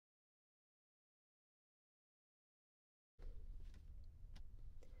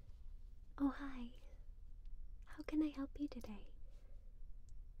can I help you today?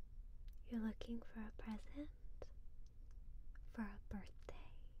 You're looking for a present? For a birthday?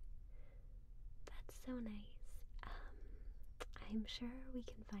 That's so nice. I'm sure we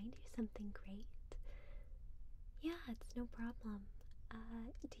can find you something great. Yeah, it's no problem.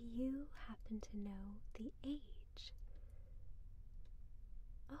 Do you happen to know the age?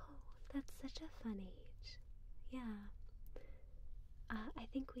 Oh, that's such a fun age. Yeah. I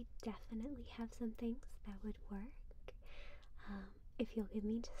think we definitely have some things that would work. If you'll give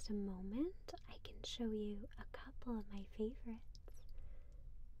me just a moment, I can show you a couple of my favorites.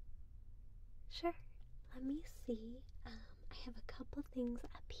 Sure. Let me see. I have a couple things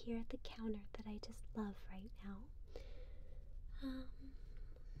up here at the counter that I just love right now.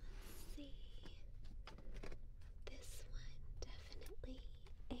 Let's see. This one, definitely.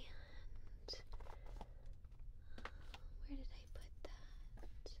 And where did I put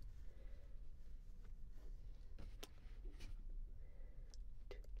that?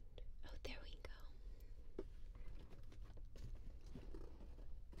 Oh, there we go.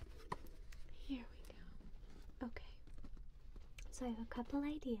 Here we go. Okay. So I have a couple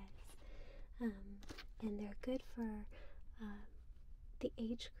ideas. And they're good for the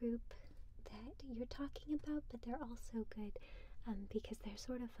age group that you're talking about, but they're also good because they're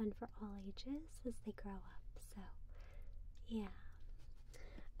sort of fun for all ages as they grow up. So, yeah.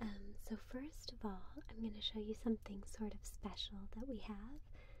 So first of all, I'm going to show you something sort of special that we have.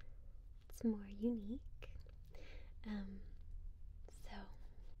 It's more unique. So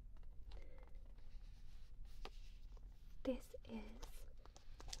this is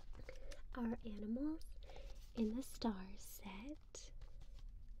our animals in the stars set,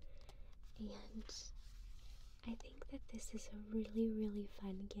 and I think that this is a really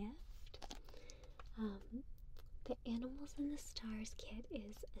fun gift. The Animals in the Stars kit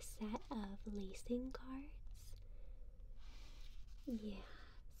is a set of lacing cards. Yeah,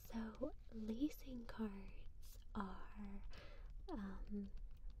 so lacing cards are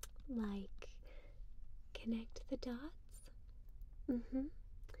like connect the dots.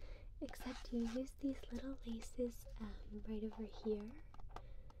 Except you use these little laces right over here,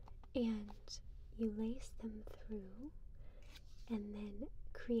 and you lace them through and then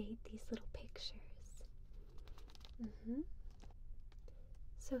create these little pictures.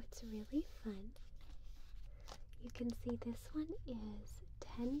 So it's really fun. You can see this one is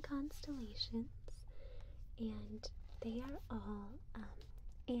 10 constellations, and they are all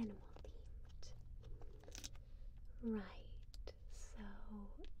animal themed. Right, so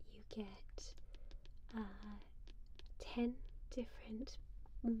you get 10 different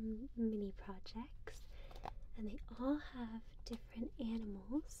mini projects, and they all have different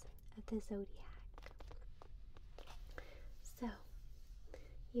animals of the zodiac. So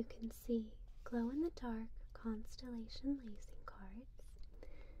you can see glow-in-the-dark constellation lacing cards.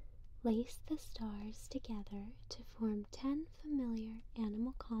 Lace the stars together to form 10 familiar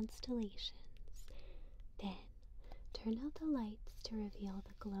animal constellations. Then turn out the lights to reveal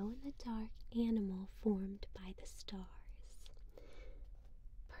the glow-in-the-dark animal formed by the stars.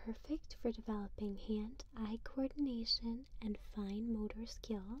 Perfect for developing hand-eye coordination and fine motor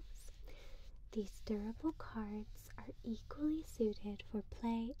skills, these durable cards are equally suited for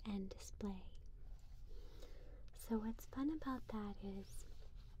play and display. So what's fun about that is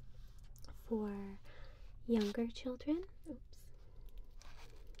for younger children,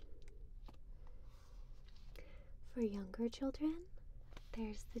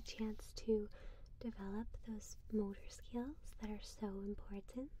 there's the chance to develop those motor skills that are so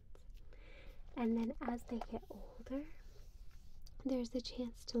important. And then as they get older, there's a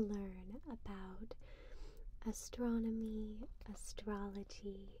chance to learn about astronomy,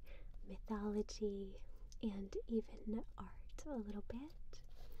 astrology, mythology, and even art a little bit.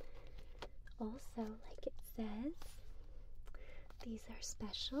 Also, like it says, these are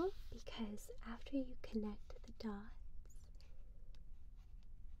special because after you connect the dots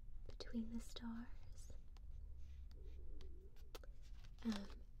between the stars,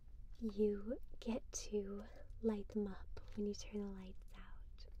 you get to light them up when you turn the lights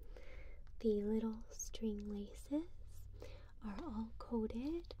out. The little string laces are all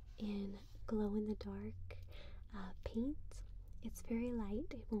coated in glow-in-the-dark paint. It's very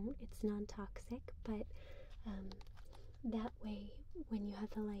light. It's non-toxic, but that way when you have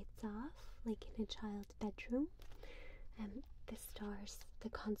the lights off, like in a child's bedroom, the stars, the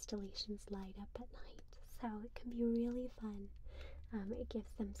constellations light up at night. So it can be really fun. It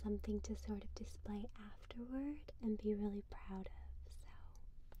gives them something to sort of display afterward and be really proud of.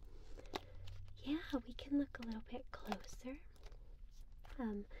 So yeah, we can look a little bit closer.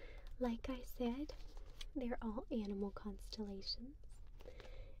 Like I said, they're all animal constellations.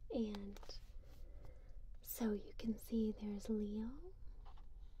 And so you can see there's Leo,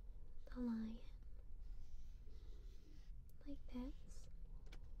 the lion, like this.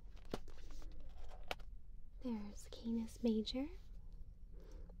 There's Canis Major,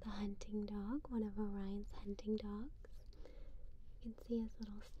 the hunting dog, one of Orion's hunting dogs. You can see his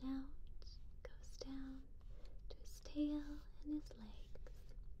little snout goes down to his tail and his legs.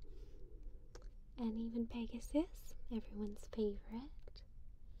 And even Pegasus, everyone's favorite.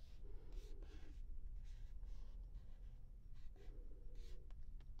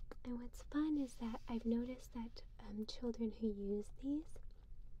 And what's fun is that I've noticed that children who use these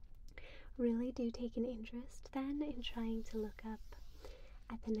really do take an interest then in trying to look up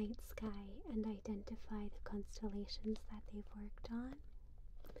at the night sky and identify the constellations that they've worked on.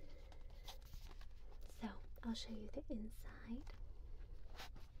 So I'll show you the inside.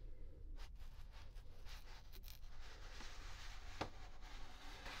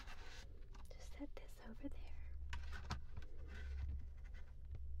 Just set this over there.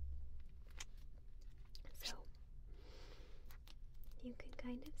 So you can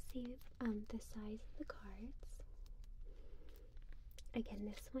kind of see the size of the cards. Again,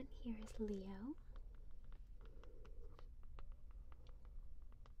 this one here is Leo.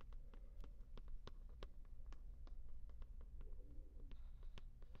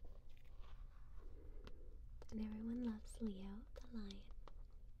 And everyone loves Leo, the lion.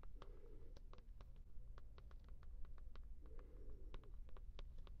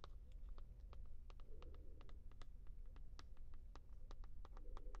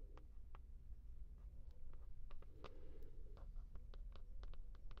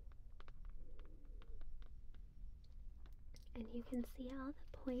 And you can see all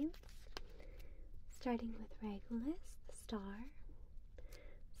the points, starting with Regulus, the star.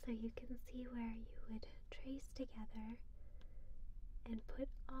 So you can see where you would trace together and put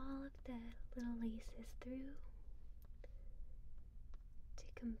all of the little laces through to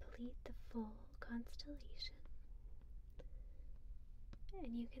complete the full constellation.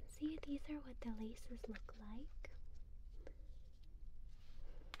 And you can see these are what the laces look like.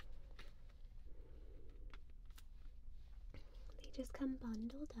 They just come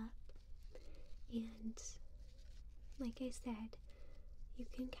bundled up, and like I said, you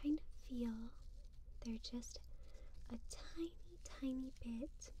can kind of feel they're just a tiny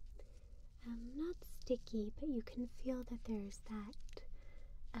bit, not sticky, but you can feel that there's that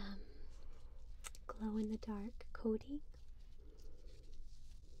glow in the dark coating.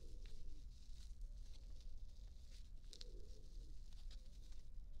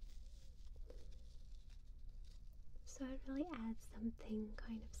 So it really adds something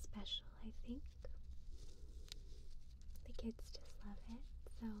kind of special, I think. The kids just love it.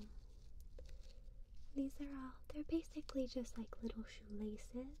 So these are all, they're basically just like little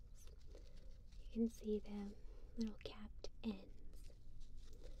shoelaces. You can see the little capped ends.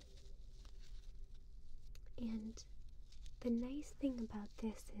 And the nice thing about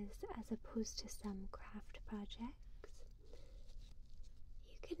this is, as opposed to some craft projects,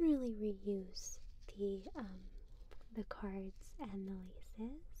 you can really reuse the cards and the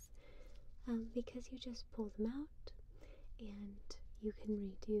laces, because you just pull them out and you can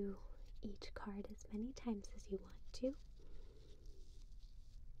redo each card as many times as you want to.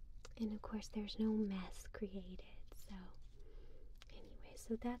 And of course there's no mess created. So anyway,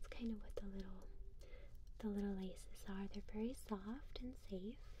 so that's kind of what the little laces are. They're very soft and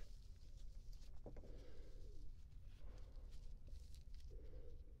safe. So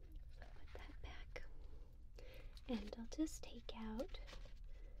put that back. And I'll just take out,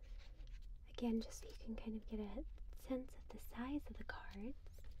 again, just so you can kind of get a sense of the size of the cards.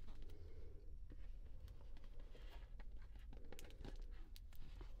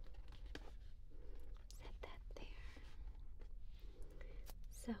 Set that there.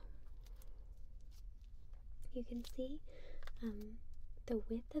 So you can see the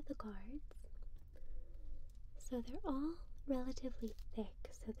width of the cards. So they're all relatively thick,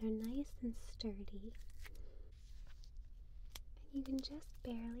 so they're nice and sturdy. And you can just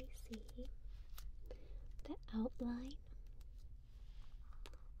barely see the outline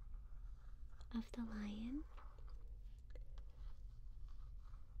of the lion.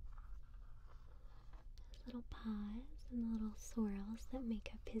 His little paws and the little swirls that make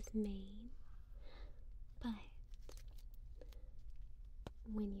up his mane. But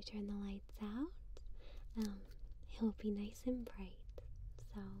when you turn the lights out, he'll be nice and bright,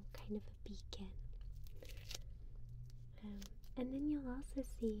 so kind of a beacon. And then you'll also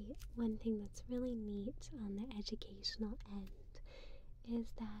see one thing that's really neat on the educational end is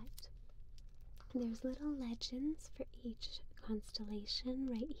that There's little legends for each constellation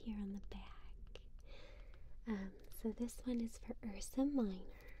right here on the back. So this one is for Ursa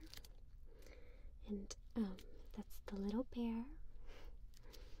Minor, and that's the little bear.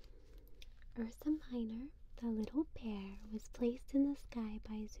 Ursa Minor, the little bear, was placed in the sky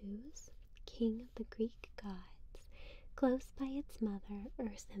by Zeus, king of the Greek gods, close by its mother,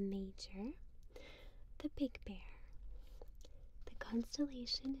 Ursa Major, the big bear. The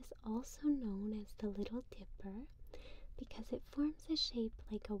constellation is also known as the Little Dipper because it forms a shape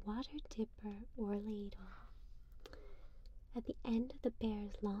like a water dipper or ladle. At the end of the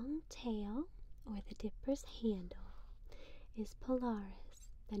bear's long tail, or the dipper's handle, is Polaris,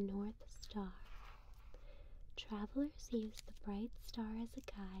 the North Star. Travelers use the bright star as a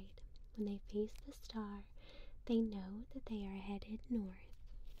guide. When they face the star, they know that they are headed north.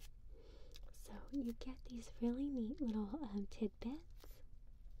 So you get these really neat little tidbits.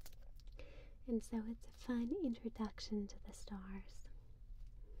 And so it's a fun introduction to the stars.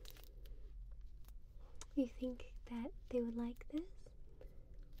 You think that they would like this?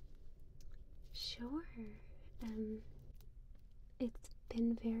 Sure. It's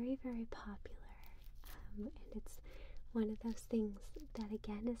been very, very popular. And it's one of those things that,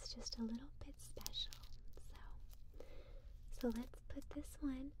 again, is just a little bit special. So let's put this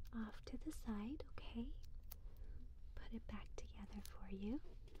one off to the side, okay? Put it back together for you.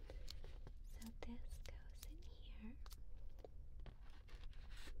 So this goes in here,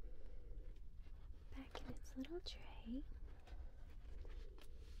 back in its little tray.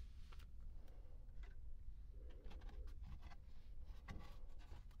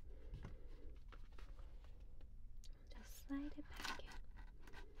 Just slide it back in.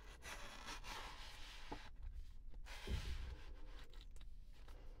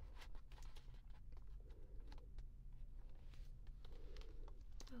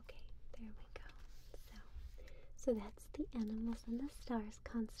 Okay, there we go. So that's the Animals and the Stars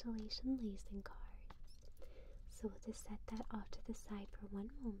constellation lacing cards. So we'll just set that off to the side for one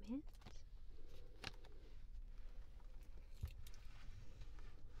moment.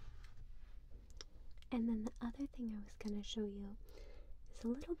 And then the other thing I was going to show you is a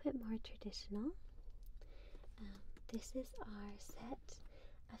little bit more traditional. This is our set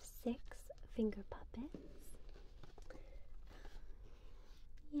of 6 finger puppets.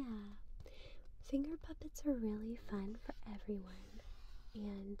 Yeah, finger puppets are really fun for everyone,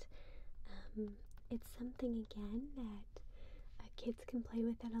 and it's something, again, that kids can play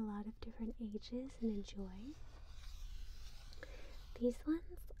with at a lot of different ages and enjoy. These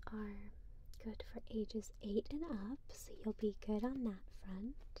ones are good for ages 8 and up, so you'll be good on that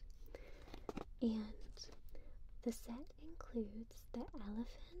front. And the set includes the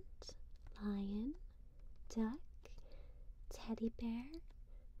elephant, lion, duck, teddy bear,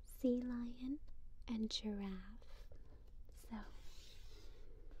 sea lion, and giraffe. So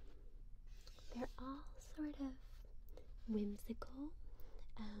they're all sort of whimsical.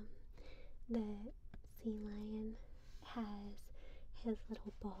 The sea lion has his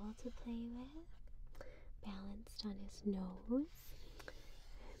little ball to play with, balanced on his nose.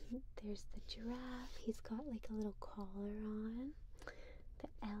 There's the giraffe, he's got like a little collar on. The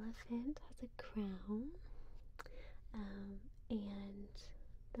elephant has a crown. And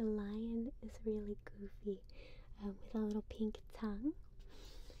the lion is really goofy with a little pink tongue.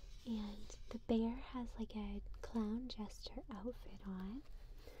 And the bear has like a clown jester outfit on.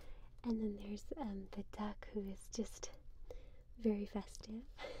 And then there's the duck, who is just very festive.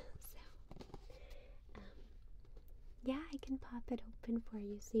 So, yeah, I can pop it open for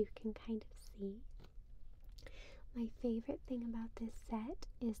you so you can kind of see. My favorite thing about this set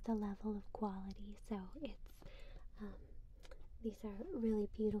is the level of quality. So it's these are really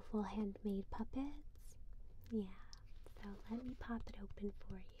beautiful handmade puppets. Yeah, so let me pop it open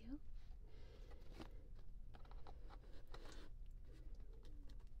for you.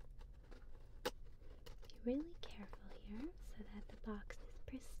 Be really careful here so that the box is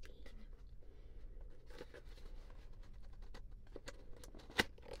pristine.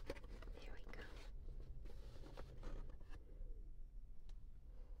 There we go.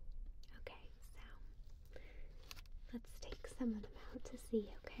 Okay, so let's take some of them out to see,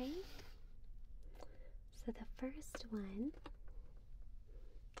 okay? So the first one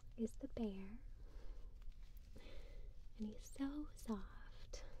is the bear, and he's so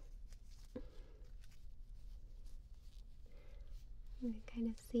soft. You can kind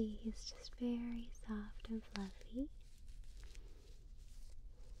of see he's just very soft and fluffy.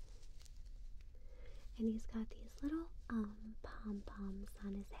 And he's got these little pom-poms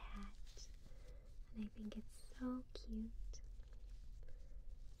on his hat. And I think it's so cute.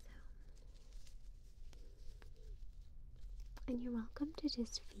 So, And you're welcome to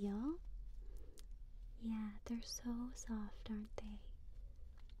just feel. Yeah, they're so soft, aren't they?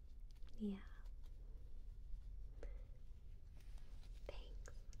 Yeah.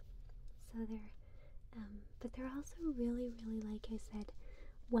 Thanks. So but they're also really, really, like I said,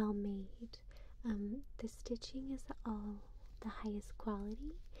 well made. The stitching is all the highest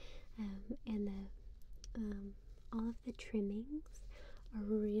quality, and all of the trimmings are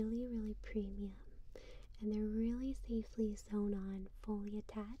really, really premium, and they're really safely sewn on, fully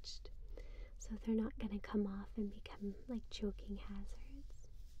attached, so they're not going to come off and become like choking hazards.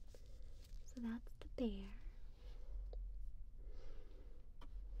 So that's the bear.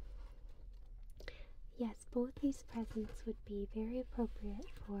 Yes, both these presents would be very appropriate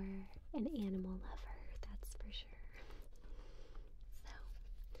for an animal lover, that's for sure. So,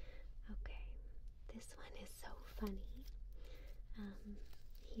 okay, this one is so funny.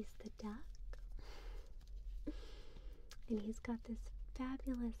 He's the duck, and he's got this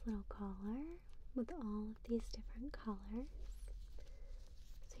fabulous little collar with all of these different colors.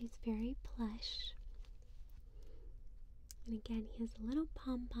 So he's very plush. And again, he has a little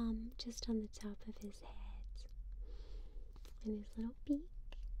pom-pom just on the top of his head. And his little beak.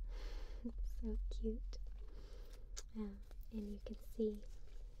 So cute. And you can see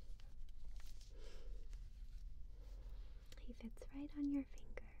he fits right on your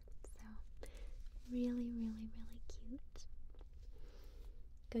finger. So really, really, really cute.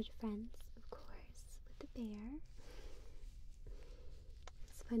 Good friends, of course, with the bear.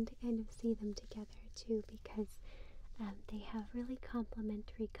 It's fun to kind of see them together too, because they have really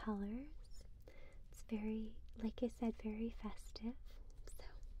complementary colors. It's very, like I said, very festive. So,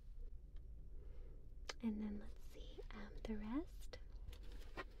 and then let's see, the rest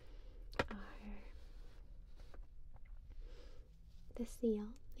are the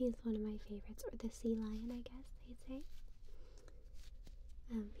seal. He's one of my favorites, or the sea lion, I guess they'd say.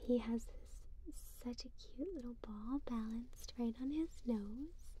 He has such a cute little ball balanced right on his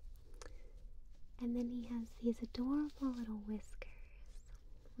nose. And then he has these adorable little whiskers,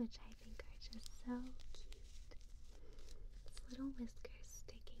 which I think are just so cute. His little whiskers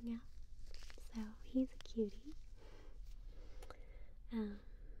sticking out. So he's a cutie. The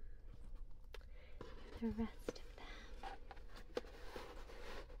rest of them.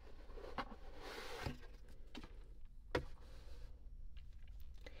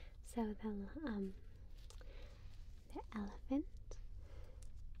 So the elephant,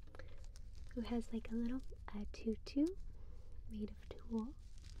 who has like a little tutu made of tulle.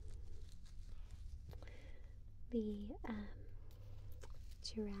 The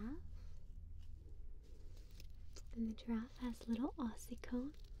giraffe, and the giraffe has little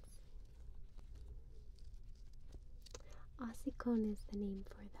ossicones. Ossicone is the name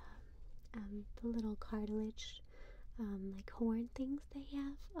for the little cartilage, like horn things they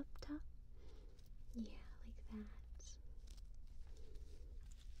have up top. Yeah, like that.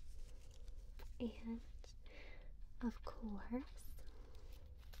 And of course,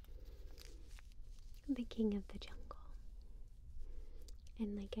 the king of the jungle.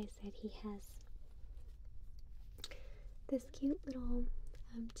 And like I said, he has this cute little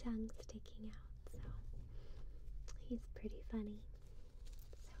tongue sticking out, so he's pretty funny.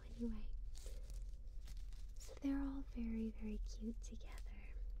 So anyway, so they're all very, very cute together.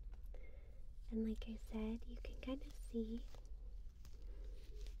 And like I said, you can kind of see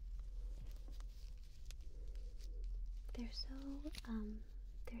they're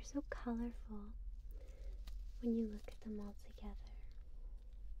so colorful when you look at them all together.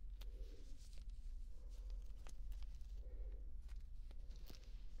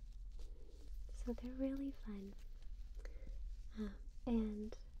 So they're really fun.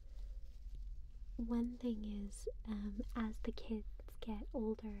 And one thing is, as the kids get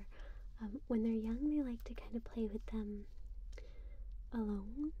older, when they're young, they like to kind of play with them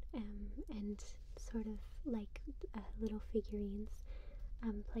alone, and sort of like little figurines,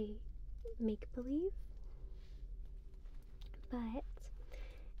 play make-believe. But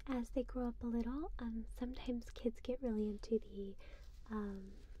as they grow up a little, sometimes kids get really into the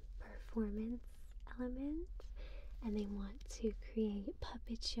performance element, and they want to create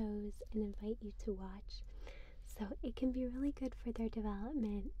puppet shows and invite you to watch. So it can be really good for their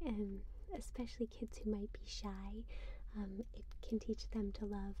development, and especially kids who might be shy. It can teach them to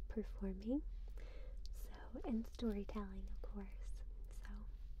love performing, so, and storytelling, of course. So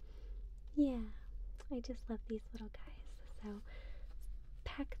yeah, I just love these little guys. So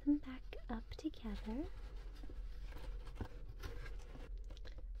pack them back up together.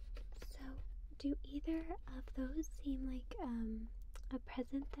 So do either of those seem like a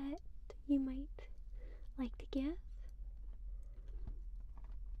present that you might like to give?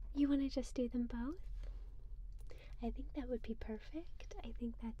 You want to just do them both? I think that would be perfect. I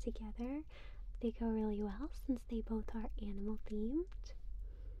think that together they go really well since they both are animal themed.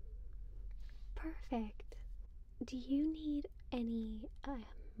 Perfect. Do you need any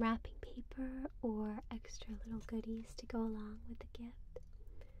wrapping paper or extra little goodies to go along with the gift?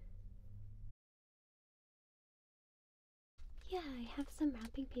 Yeah, I have some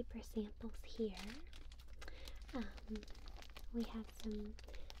wrapping paper samples here. We have some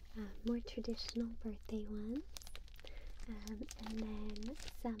more traditional birthday ones, and then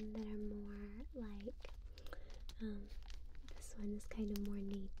some that are more like, this one is kind of more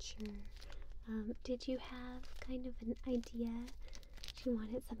nature. Did you have kind of an idea? If you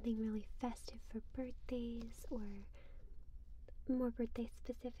wanted something really festive for birthdays or more birthday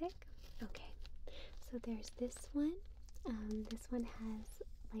specific? Okay, so there's this one. This one has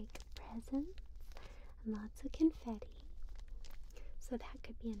like presents and lots of confetti, so that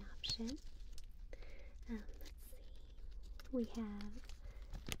could be an option. Let's see. We have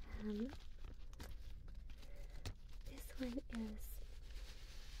this one is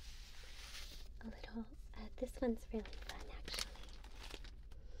a little. This one's really fun, actually.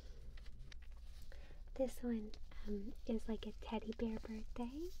 This one is like a teddy bear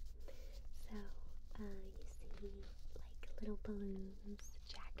birthday. So you see like little balloons,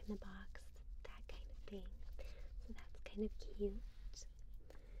 Jack in the Box, that kind of thing. So that's kind of cute.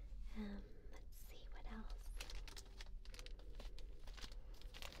 Let's see what else.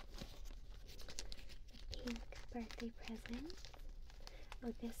 The pink birthday present.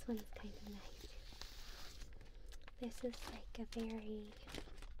 Oh, this one's kind of nice. This is like a very,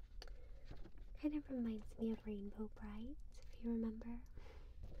 kind of reminds me of Rainbow Bright, if you remember.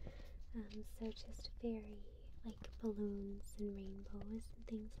 So just very like balloons and rainbows and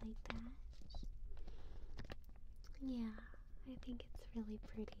things like that. Yeah, I think it's really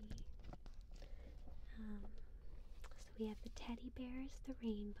pretty. So we have the teddy bears, the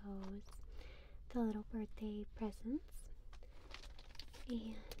rainbows, the little birthday presents,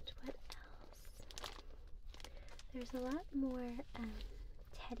 and what else? There's a lot more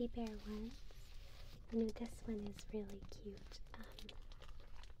teddy bear ones. I know this one is really cute.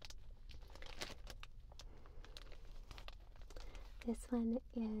 This one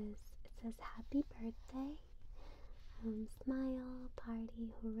is, it says happy birthday, smile,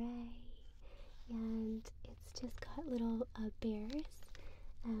 party, hooray, and it's just got little bears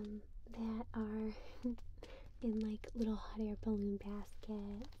that are in like little hot air balloon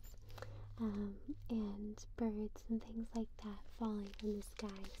baskets, and birds and things like that falling in the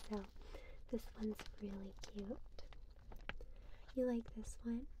sky. So this one's really cute. You like this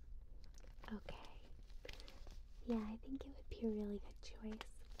one? Okay. Yeah, I think it would be a really good choice.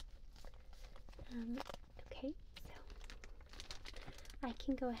 Okay, so I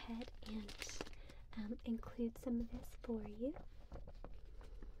can go ahead and include some of this for you.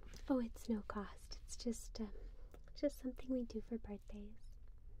 Oh, it's no cost. It's just something we do for birthdays.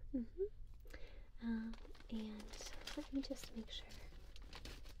 And let me just make sure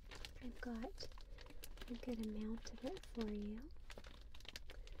I've got a good amount of it for you.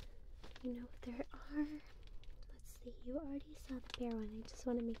 You know, there are, let's see, you already saw the bear one. I just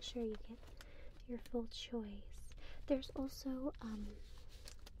want to make sure you get your full choice. There's also, let me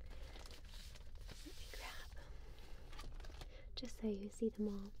grab, just so you see them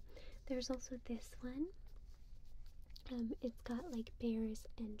all. There's also this one. It's got like bears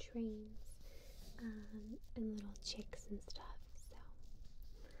and trains, and little chicks and stuff. So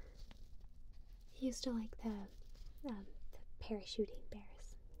you used to like the parachuting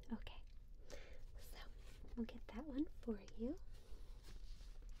bears. Okay, so we'll get that one for you,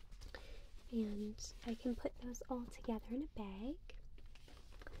 and I can put those all together in a bag.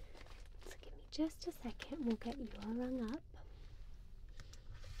 So give me just a second. We'll get you all rung up.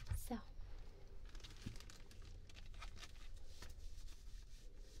 So.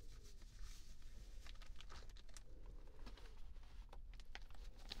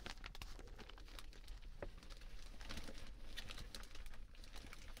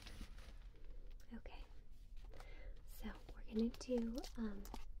 Okay, so we're going to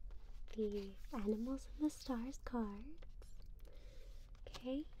do the Animals and the Stars cards,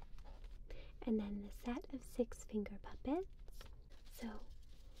 okay, and then the set of 6 finger puppets. So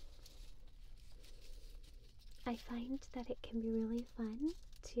I find that it can be really fun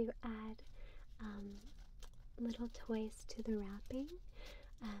to add little toys to the wrapping,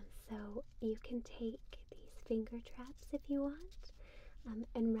 so you can take these finger traps if you want,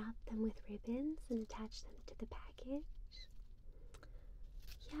 and wrap them with ribbons and attach them to the package.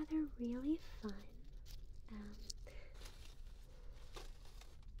 Yeah, they're really fun.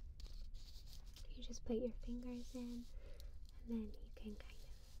 just put your fingers in, and then you can kind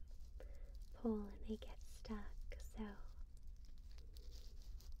of pull and they get stuck. So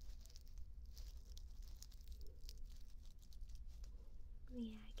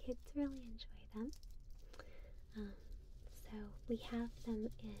yeah, kids really enjoy them. So we have them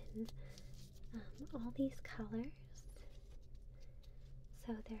in all these colors.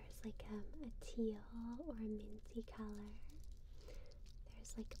 So there's like a teal or a minty color.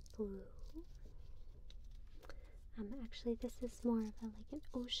 There's like a blue. Actually, this is more of a like an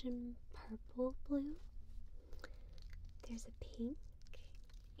ocean purple blue. There's a pink,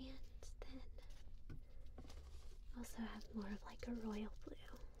 and then also have more of like a royal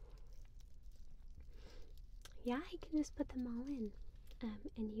blue. Yeah, I can just put them all in,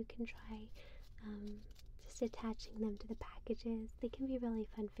 and you can try just attaching them to the packages. They can be really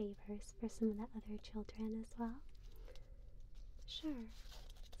fun favors for some of the other children as well. Sure.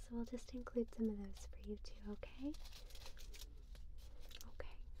 So we'll just include some of those for you too, okay?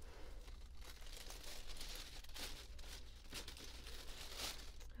 Okay.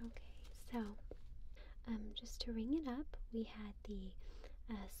 Okay, so just to ring it up, we had the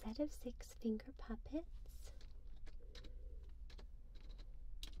set of 6 finger puppets.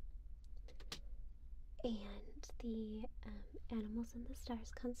 And the Animals in the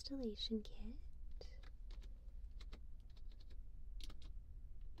Stars Constellation Kit.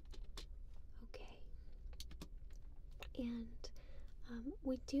 Okay. And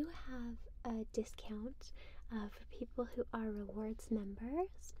we do have a discount for people who are rewards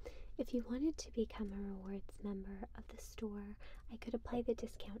members. If you wanted to become a rewards member of the store, I could apply the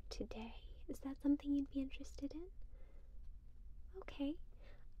discount today. Is that something you'd be interested in? Okay.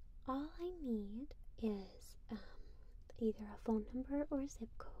 All I need is either a phone number or a zip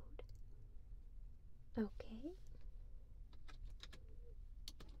code. Okay.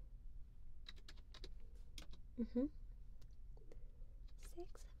 Mm-hmm. 6.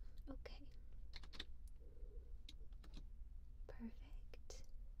 Okay. Perfect.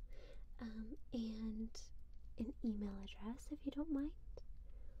 And an email address if you don't mind.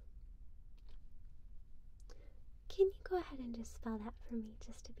 Can you go ahead and just spell that for me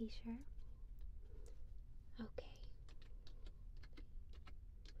just to be sure? Okay.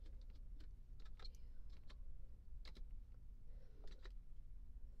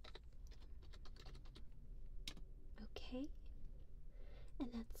 Okay. And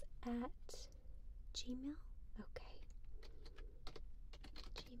that's at Gmail? Okay.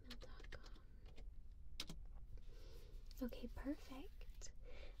 Gmail.com. Okay, perfect.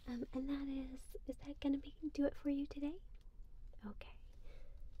 And that is that gonna do it for you today? Okay.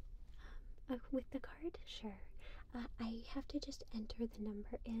 With the card? Sure. I have to just enter the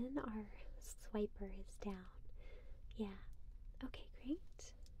number in. Our swiper is down. Yeah. Okay, great.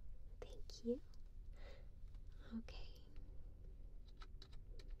 Thank you. Okay.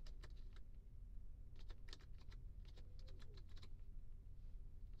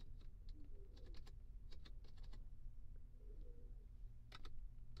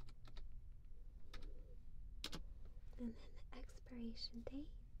 And then the expiration date.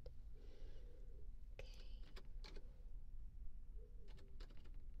 Okay.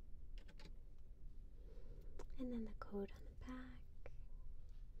 And then the code on the back.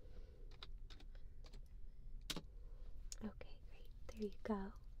 Okay, great. There you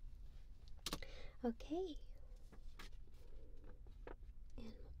go. Okay. And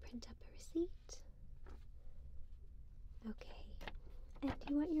we'll print up a receipt. Okay. And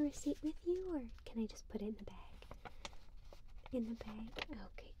do you want your receipt with you, or can I just put it in the bag? In the bag?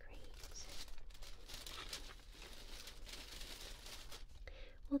 Okay, great.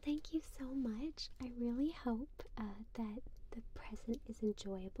 Well, thank you so much. I really hope that the present is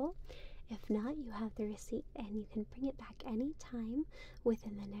enjoyable. If not, you have the receipt and you can bring it back anytime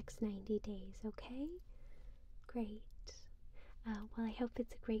within the next 90 days, okay? Great. Well, I hope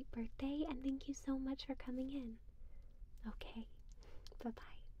it's a great birthday, and thank you so much for coming in. Okay.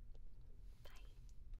 Bye-bye.